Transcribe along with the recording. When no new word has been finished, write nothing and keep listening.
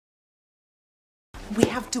We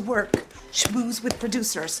have to work, schmooze with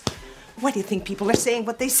producers. Why do you think people are saying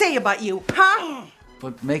what they say about you, huh?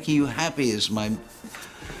 But making you happy is my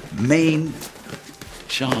main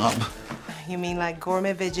job. You mean like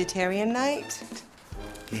gourmet vegetarian night?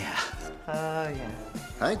 Yeah. Oh, yeah.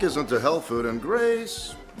 Hank is into health food and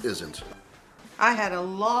Grace isn't. I had a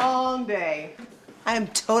long day. I am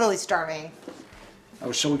totally starving. I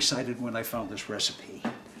was so excited when I found this recipe.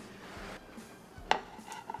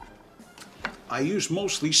 I use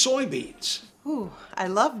mostly soybeans. Ooh, I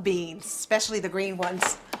love beans, especially the green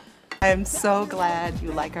ones. I am so glad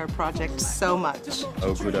you like our project so much.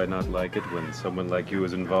 How could I not like it when someone like you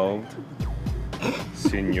is involved?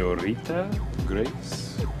 Señorita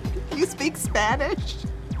Grace? You speak Spanish?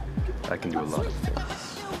 I can do a lot of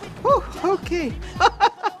things. Ooh, okay.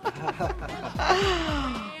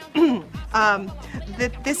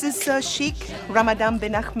 This is Sheikh Ramadan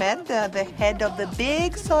bin Ahmed, the head of the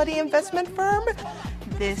big Saudi investment firm.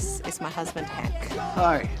 This is my husband, Hank.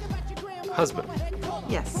 Hi. Husband.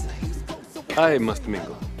 Yes. I must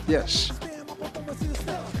mingle. Yes.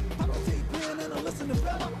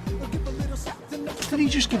 Did he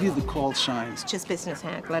just give you the call sign? It's just business,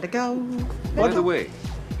 Hank. Let it go. By the way,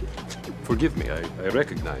 forgive me, I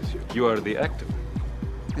recognize you. You are the actor.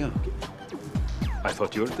 Yeah. I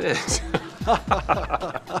thought you were dead.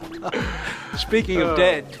 Speaking of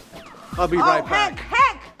dead, I'll be right back.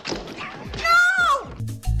 Hank! No!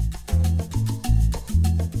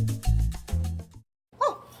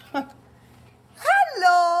 Oh.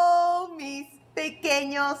 Hello, mis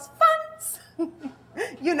pequeños fans.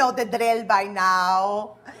 You know the drill by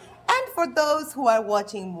now. And for those who are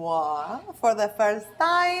watching moi for the first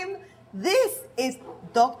time, this is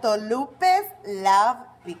Dr. Lupe's Love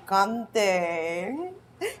Picante.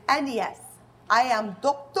 And yes, I am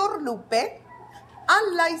Dr. Lupe,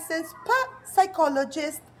 unlicensed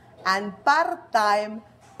psychologist and part-time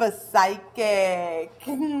psychic.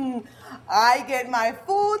 I get my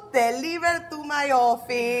food delivered to my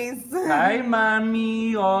office. Hi,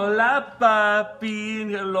 mami. Hola, papi.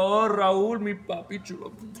 Hello, Raúl, mi papi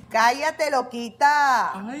chulo. Cállate,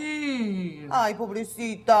 loquita. Ay. Ay,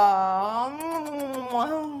 pobrecita.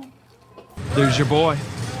 There's your boy.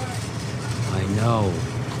 I know.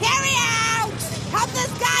 Carry out! Help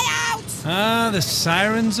this guy out! Ah, the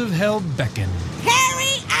sirens of hell beckon.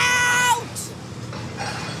 Carry out!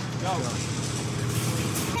 Go.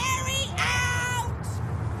 Carry out!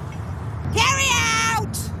 Carry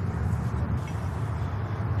out!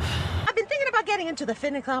 I've been thinking about getting into the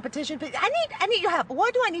fitness competition, but I need your help.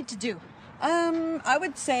 What do I need to do? I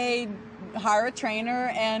would say hire a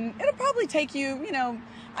trainer, and it'll probably take you,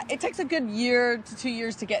 it takes a good year to 2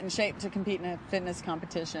 years to get in shape to compete in a fitness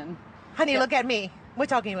competition. Honey, look at me. We're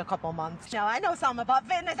talking a couple months. I know something about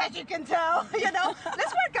fitness, as you can tell. Let's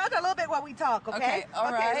work out a little bit while we talk, okay? Okay,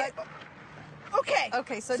 all right.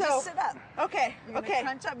 Okay, so just sit up. Okay, You're gonna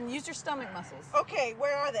crunch up and use your stomach muscles. Okay,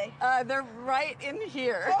 where are they? They're right in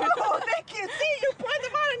here. Oh, thank you. See, you point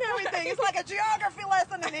them out and everything. It's like a geography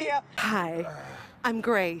lesson in here. Hi, I'm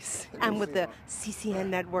Grace. I'm with the CCN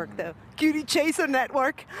network, the Cutie Chaser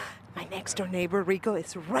network. My next door neighbor, Rico,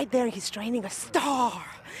 is right there. He's training a star.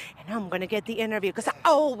 And I'm going to get the interview because I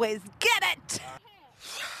always get it.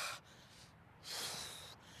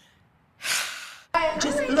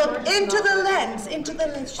 Just look into the lens,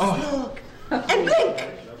 Just look. And blink.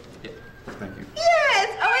 Thank you. Yes.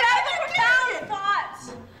 Oh, wait, I have a profound thought.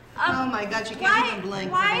 Oh my God, you can't even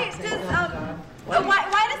blink. Why does the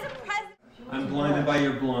president... I'm blinded by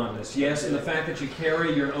your blondness, yes, and the fact that you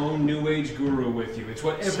carry your own New Age guru with you. It's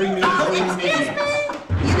what every newsroom needs.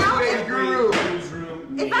 You know,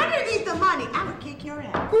 If I didn't need the money, I would kick your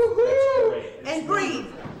ass. Woo-hoo. And breathe.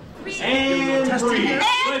 And breathe.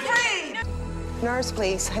 And breathe. Nurse,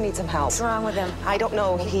 please. I need some help. What's wrong with him? I don't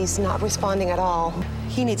know. He's not responding at all.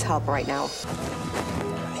 He needs help right now.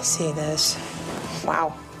 Let me see this.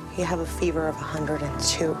 Wow. You have a fever of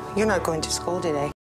 102. You're not going to school today.